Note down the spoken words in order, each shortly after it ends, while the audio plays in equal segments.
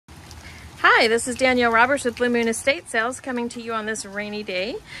Hi, this is Danielle Roberts with Blue Moon Estate Sales coming to you on this rainy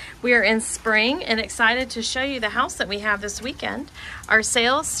day. We are in spring and excited to show you the house that we have this weekend. Our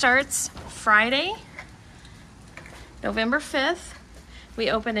sale starts Friday, November 5th. We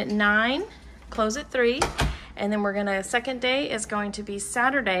open at 9, close at 3, and then second day is going to be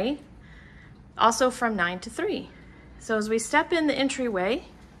Saturday, also from 9 to 3. So as we step in the entryway,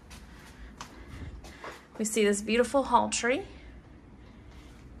 we see this beautiful hall tree.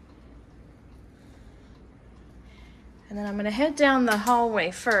 And then I'm going to head down the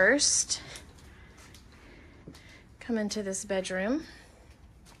hallway first, come into this bedroom.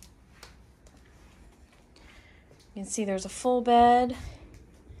 You can see there's a full bed,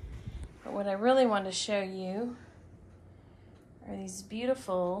 but what I really want to show you are these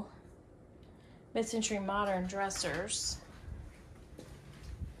beautiful mid-century modern dressers.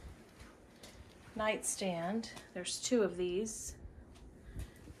 Nightstand, there's 2 of these.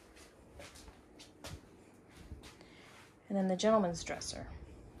 And then the gentleman's dresser.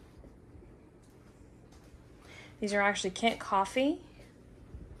 These are actually Kent Coffee.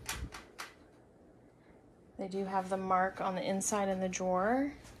 They do have the mark on the inside in the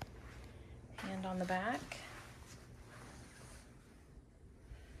drawer and on the back.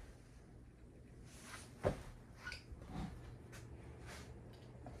 We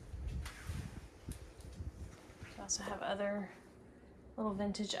also have other little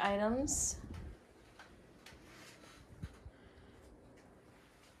vintage items.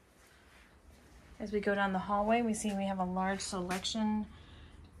 As we go down the hallway, we see we have a large selection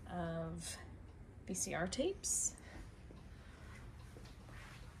of VCR tapes.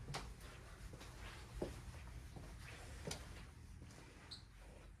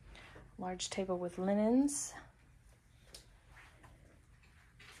 Large table with linens.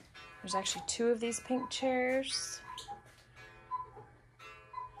 There's actually 2 of these pink chairs.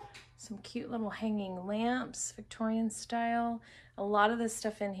 Some cute little hanging lamps, Victorian style. A lot of this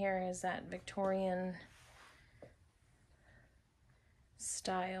stuff in here is that Victorian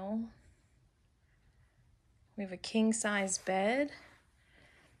style. We have a king size bed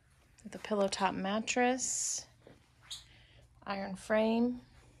with a pillow top mattress, iron frame,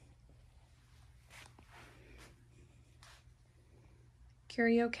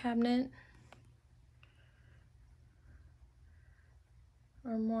 curio cabinet,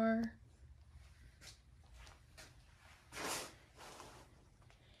 armoire,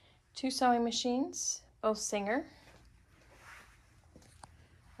 2 sewing machines, both Singer,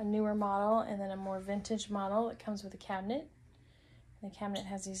 a newer model and then a more vintage model that comes with a cabinet. The cabinet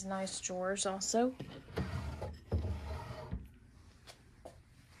has these nice drawers also.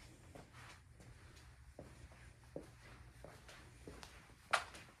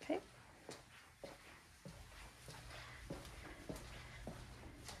 Okay.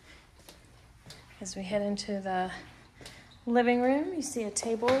 As we head into the living room, you see a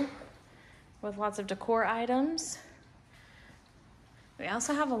table with lots of decor items. We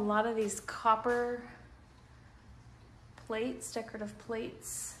also have a lot of these copper plates, decorative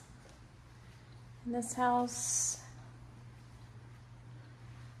plates in this house.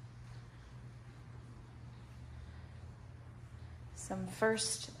 Some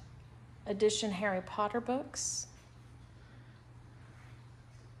first edition Harry Potter books.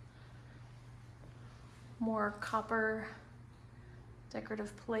 More copper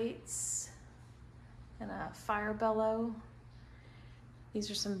decorative plates and a fire bellow. These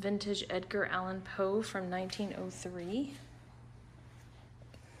are some vintage Edgar Allan Poe from 1903.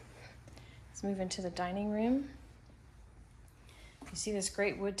 Let's move into the dining room. You see this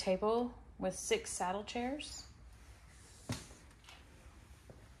great wood table with 6 saddle chairs.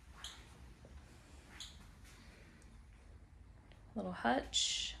 Little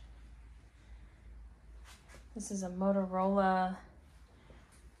hutch. This is a Motorola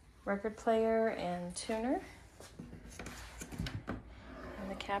record player and tuner. And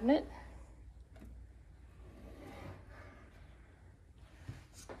the cabinet.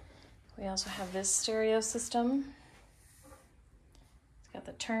 We also have this stereo system. It's got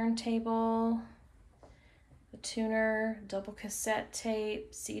the turntable, the tuner, double cassette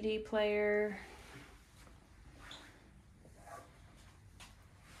tape, CD player.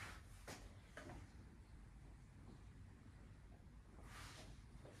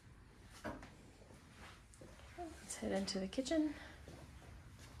 Let's head into the kitchen.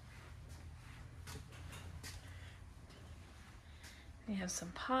 We have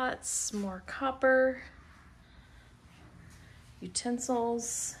some pots, more copper,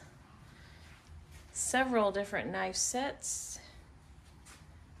 utensils, several different knife sets,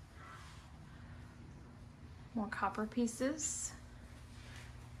 more copper pieces,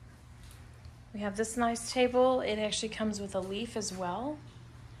 We have this nice table. It actually comes with a leaf as well.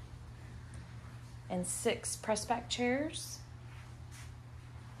 And 6 press back chairs.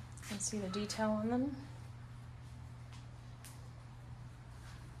 You can see the detail on them.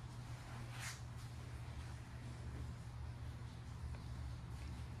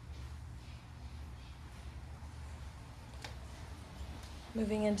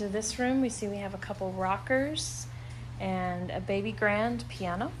 Moving into this room, we see we have a couple rockers and a baby grand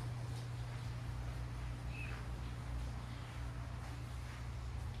piano.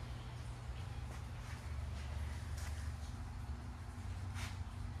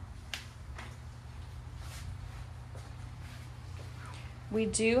 We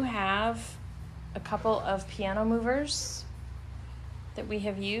do have a couple of piano movers that we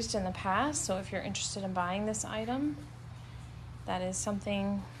have used in the past, so if you're interested in buying this item, that is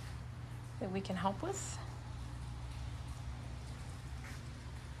something that we can help with.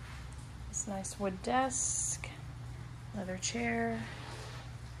 This nice wood desk, leather chair.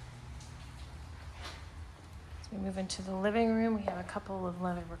 As we move into the living room, we have a couple of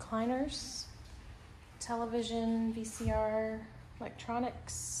leather recliners, television, VCR,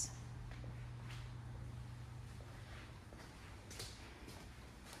 electronics.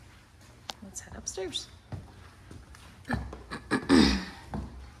 Let's head upstairs.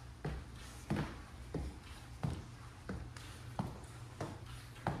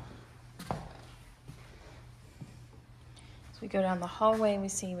 We go down the hallway and we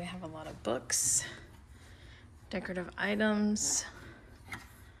see we have a lot of books, decorative items,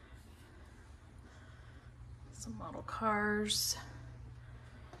 some model cars.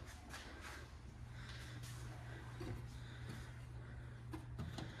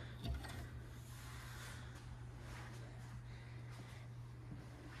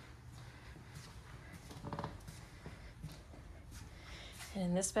 And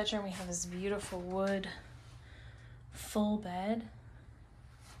in this bedroom we have this beautiful wood full bed.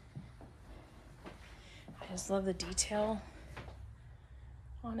 I just love the detail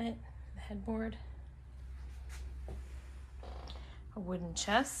on it, the headboard. A wooden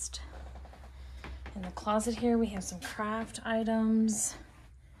chest. In the closet here we have some craft items,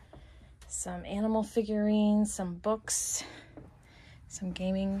 some animal figurines, some books, some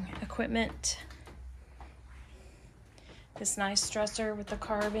gaming equipment. This nice dresser with the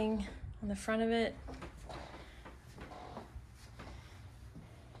carving on the front of it.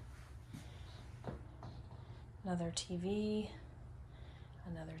 Another TV,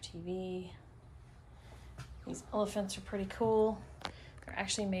 another TV. These elephants are pretty cool. They're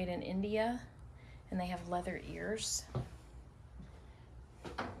actually made in India and they have leather ears.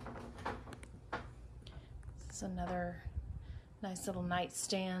 This is another nice little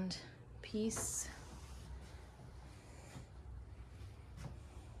nightstand piece.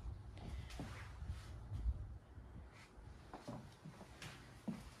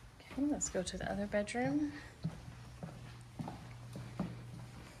 Okay, let's go to the other bedroom.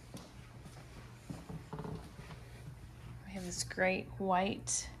 This great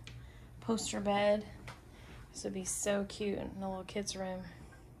white poster bed. This would be so cute in the little kids' room.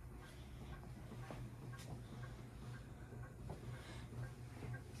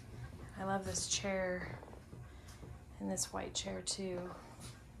 I love this chair and this white chair too.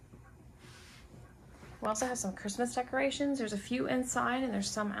 We also have some Christmas decorations. There's a few inside and there's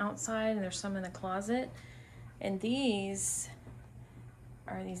some outside and there's some in the closet. And these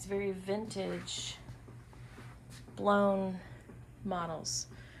are these very vintage blown models.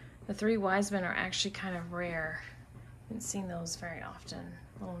 The 3 wise men are actually kind of rare. I haven't seen those very often.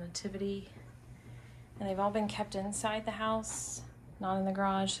 Little nativity. And they've all been kept inside the house, not in the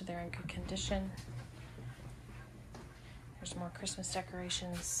garage, so they're in good condition. There's more Christmas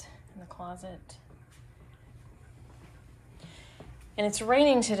decorations in the closet. And it's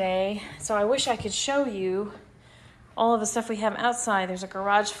raining today, so I wish I could show you all of the stuff we have outside. There's a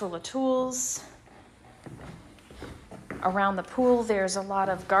garage full of tools. Around the pool, there's a lot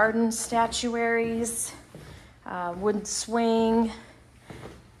of garden statuaries, wooden swing,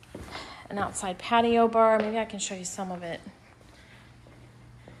 an outside patio bar. Maybe I can show you some of it.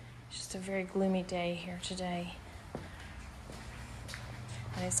 It's just a very gloomy day here today.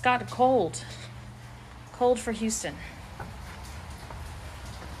 And it's gotten cold. Cold for Houston.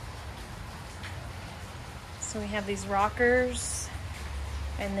 So we have these rockers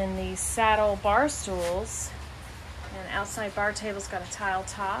and then these saddle bar stools. And outside bar table's got a tile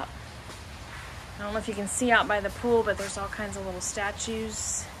top. I don't know if you can see out by the pool, but there's all kinds of little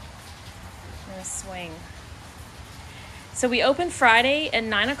statues and a swing. So we open Friday at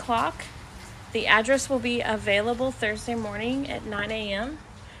 9 o'clock. The address will be available Thursday morning at 9 a.m.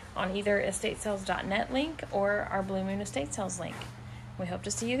 on either estatesales.net link or our Blue Moon Estate Sales link. We hope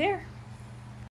to see you there.